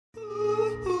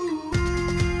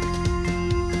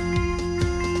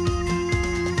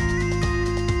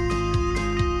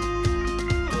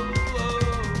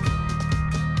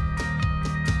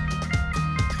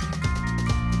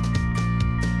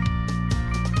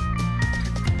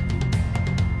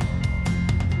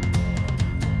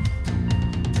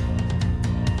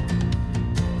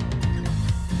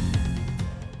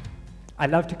I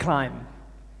love to climb.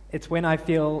 It's when I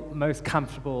feel most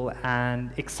comfortable and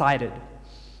excited.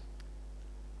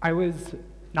 I was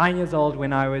 9 years old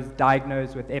when I was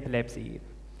diagnosed with epilepsy,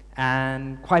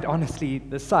 and quite honestly,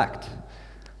 this sucked.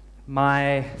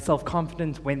 My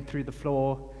self-confidence went through the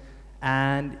floor,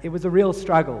 and it was a real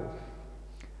struggle.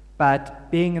 But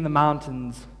being in the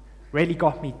mountains really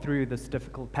got me through this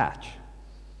difficult patch.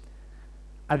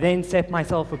 I then set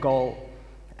myself a goal,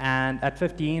 and at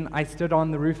 15, I stood on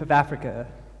the roof of Africa.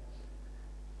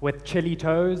 With chilly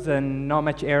toes and not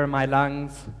much air in my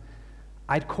lungs,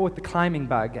 I'd caught the climbing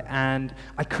bug, and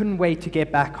I couldn't wait to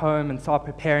get back home and start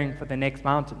preparing for the next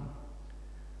mountain.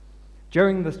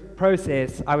 During this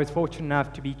process, I was fortunate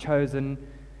enough to be chosen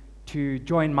to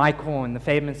join Mike Horn, the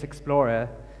famous explorer,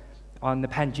 on the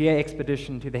Pangaea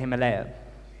expedition to the Himalayas.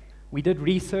 We did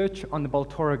research on the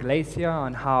Baltoro Glacier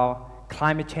on how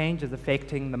climate change is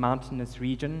affecting the mountainous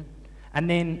region, and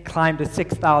then climbed a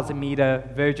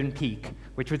 6,000-meter virgin peak,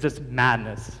 which was just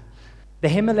madness. The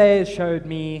Himalayas showed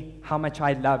me how much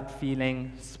I loved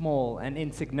feeling small and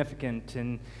insignificant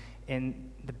in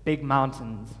the big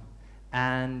mountains,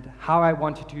 and how I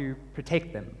wanted to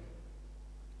protect them.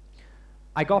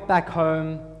 I got back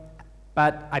home,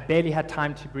 but I barely had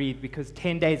time to breathe because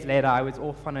 10 days later I was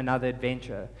off on another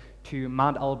adventure to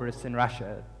Mount Elbrus in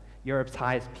Russia, Europe's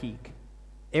highest peak.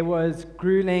 It was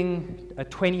grueling, a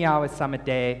 20-hour summit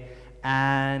day,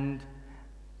 and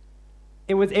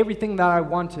it was everything that I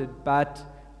wanted, but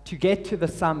to get to the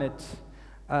summit,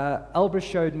 Elbrus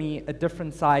showed me a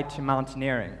different side to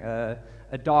mountaineering,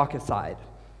 a darker side.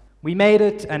 We made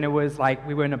it, and it was like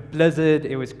we were in a blizzard,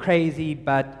 it was crazy,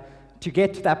 but to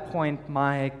get to that point,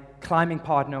 my climbing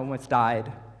partner almost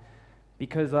died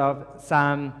because of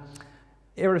some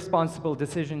irresponsible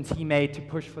decisions he made to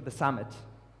push for the summit.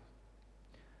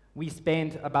 We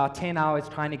spent about 10 hours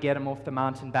trying to get him off the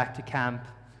mountain back to camp,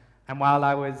 and while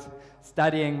I was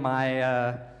studying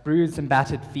my bruised and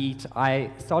battered feet,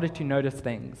 I started to notice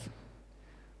things.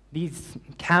 These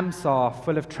camps are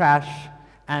full of trash,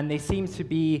 and there seems to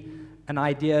be an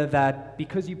idea that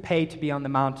because you pay to be on the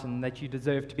mountain, that you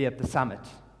deserve to be at the summit.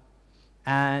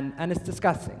 And it's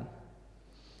disgusting.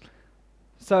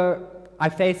 So I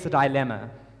faced a dilemma.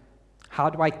 How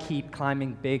do I keep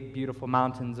climbing big, beautiful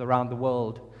mountains around the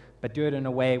world, but do it in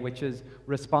a way which is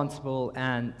responsible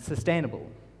and sustainable?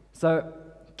 So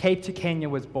Cape to Kenya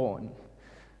was born.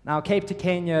 Now, Cape to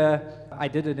Kenya, I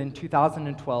did it in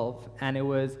 2012, and it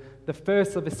was the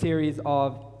first of a series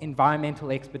of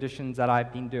environmental expeditions that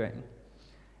I've been doing.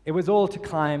 It was all to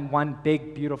climb one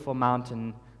big, beautiful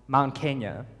mountain, Mount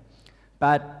Kenya,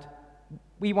 but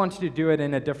we wanted to do it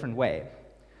in a different way.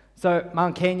 So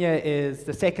Mount Kenya is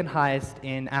the second highest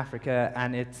in Africa,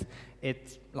 and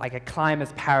it's like a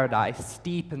climber's paradise,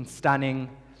 steep and stunning.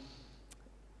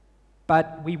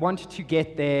 But we wanted to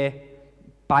get there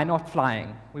by not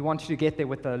flying. We wanted to get there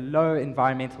with a low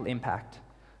environmental impact.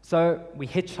 So we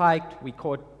hitchhiked, we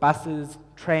caught buses,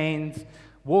 trains,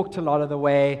 walked a lot of the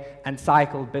way, and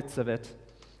cycled bits of it.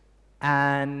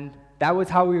 And that was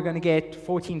how we were going to get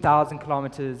 14,000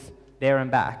 kilometers there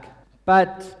and back.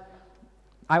 But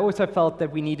I also felt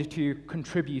that we needed to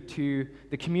contribute to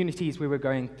the communities we were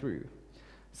going through.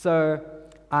 So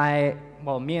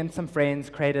me and some friends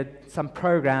created some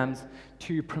programs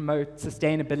to promote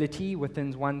sustainability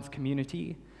within one's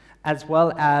community, as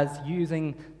well as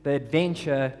using the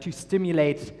adventure to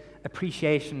stimulate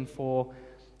appreciation for,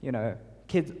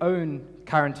 kids' own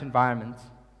current environments.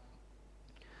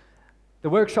 The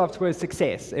workshops were a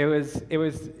success. It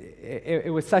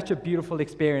was such a beautiful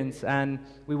experience, and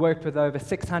we worked with over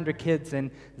 600 kids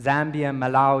in Zambia,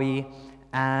 Malawi,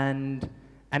 and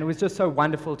it was just so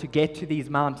wonderful to get to these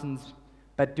mountains,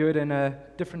 but do it in a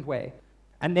different way.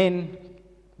 And then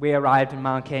we arrived in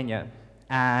Mount Kenya,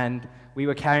 and we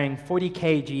were carrying 40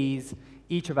 kgs,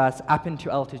 each of us, up into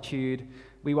altitude.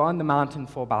 We were on the mountain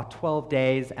for about 12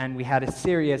 days, and we had a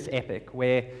serious epic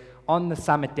where on the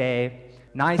summit day,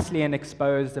 nicely and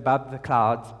exposed above the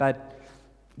clouds, but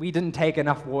we didn't take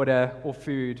enough water or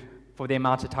food for the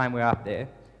amount of time we were up there.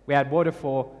 We had water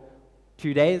for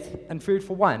 2 days and food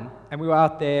for 1, and we were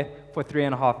out there for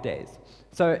 3.5 days.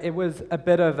 So it was a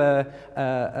bit of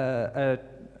a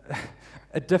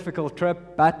difficult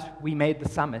trip, but we made the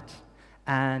summit,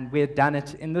 and we had done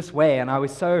it in this way, and I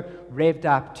was so revved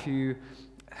up to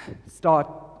start,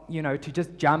 to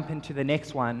just jump into the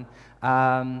next one,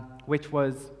 which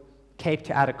was Cape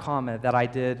to Atacama that I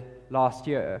did last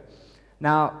year.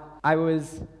 Now, I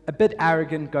was a bit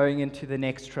arrogant going into the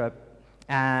next trip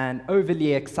and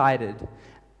overly excited.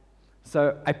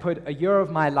 So I put a year of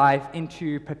my life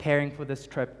into preparing for this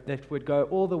trip that would go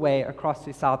all the way across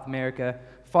to South America,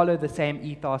 follow the same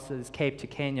ethos as Cape to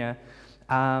Kenya.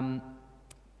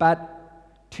 But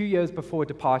 2 years before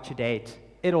departure date,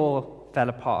 it all fell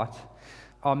apart.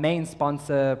 Our main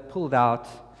sponsor pulled out.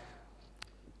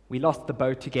 We lost the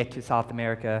boat to get to South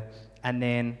America, and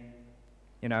then,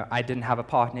 I didn't have a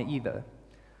partner either.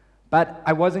 But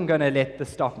I wasn't going to let this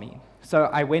stop me. So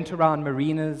I went around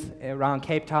marinas around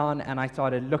Cape Town, and I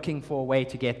started looking for a way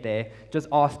to get there, just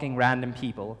asking random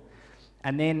people.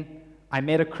 And then I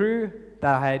met a crew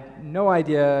that I had no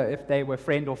idea if they were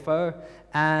friend or foe,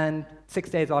 and 6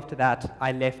 days after that,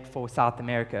 I left for South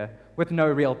America with no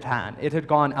real plan. It had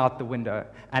gone out the window,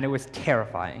 and it was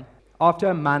terrifying. After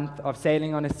a month of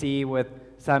sailing on a sea with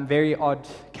some very odd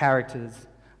characters,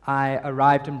 I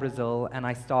arrived in Brazil, and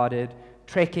I started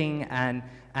trekking and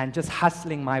just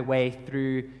hustling my way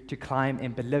through to climb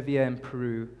in Bolivia and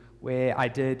Peru, where I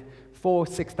did 4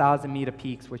 6,000-meter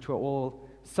peaks, which were all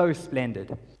so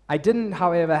splendid. I didn't,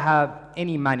 however, have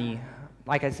any money.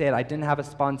 Like I said, I didn't have a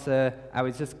sponsor. I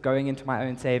was just going into my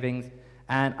own savings,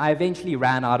 and I eventually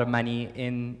ran out of money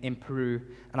in Peru,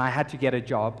 and I had to get a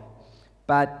job.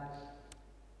 But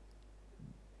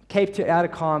Cape to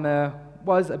Atacama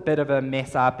was a bit of a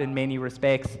mess up in many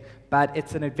respects, but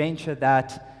it's an adventure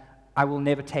that I will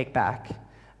never take back.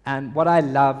 And what I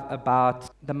love about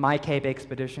the My Cape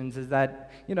expeditions is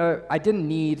that, I didn't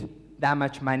need that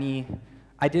much money.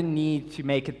 I didn't need to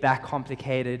make it that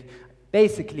complicated.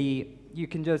 Basically, you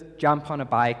can just jump on a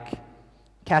bike,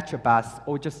 catch a bus,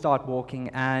 or just start walking,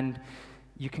 and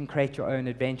you can create your own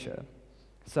adventure.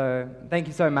 So thank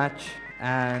you so much,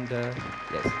 and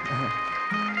yes.